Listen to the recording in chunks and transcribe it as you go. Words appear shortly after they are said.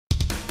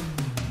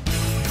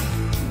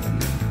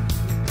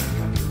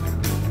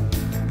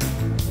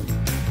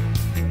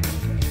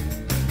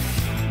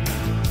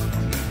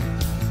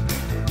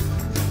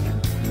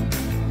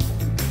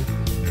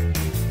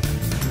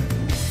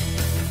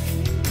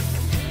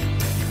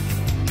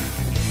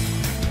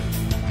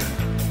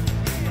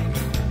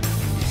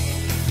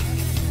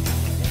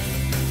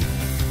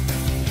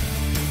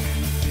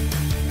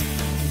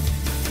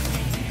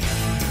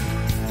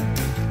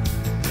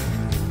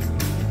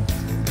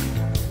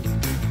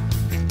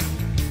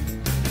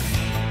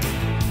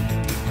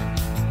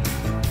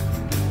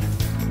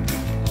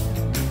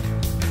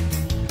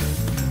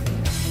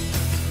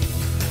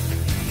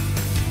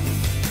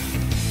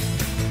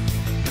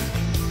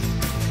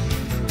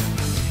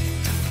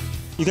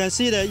You can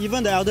see that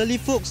even the elderly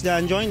folks, they are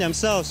enjoying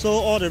themselves. So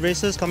all the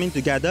racers coming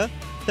together,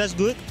 that's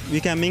good. We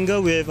can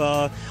mingle with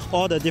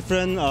all the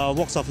different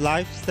walks of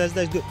life. That's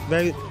good.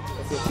 Very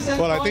good.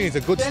 Well, I think it's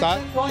a good start.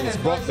 It's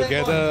brought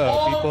together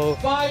people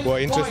who are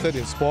interested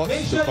in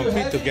sports to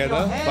compete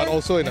together, but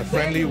also in a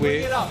friendly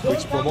way,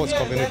 which promotes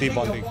community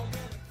bonding.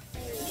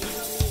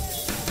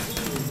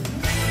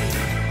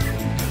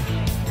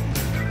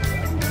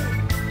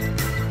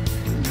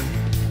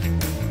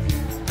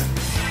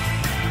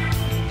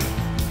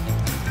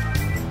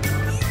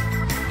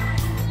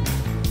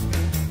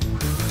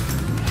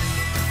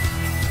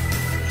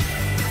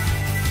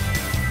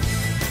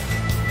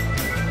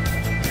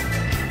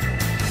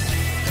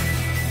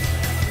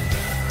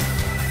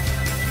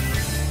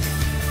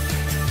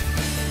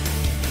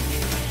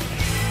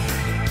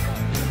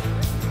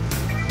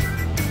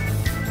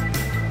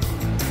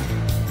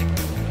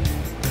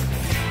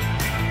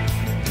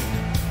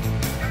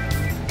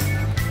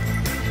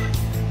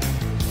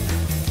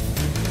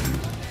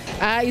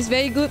 It's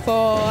very good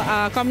for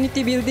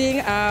community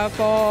building,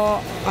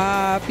 for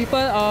people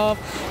of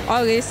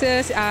all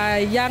races,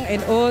 young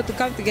and old, to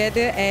come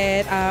together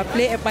and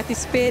play and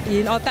participate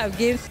in all types of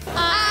games.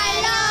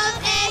 I love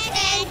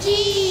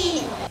SNG!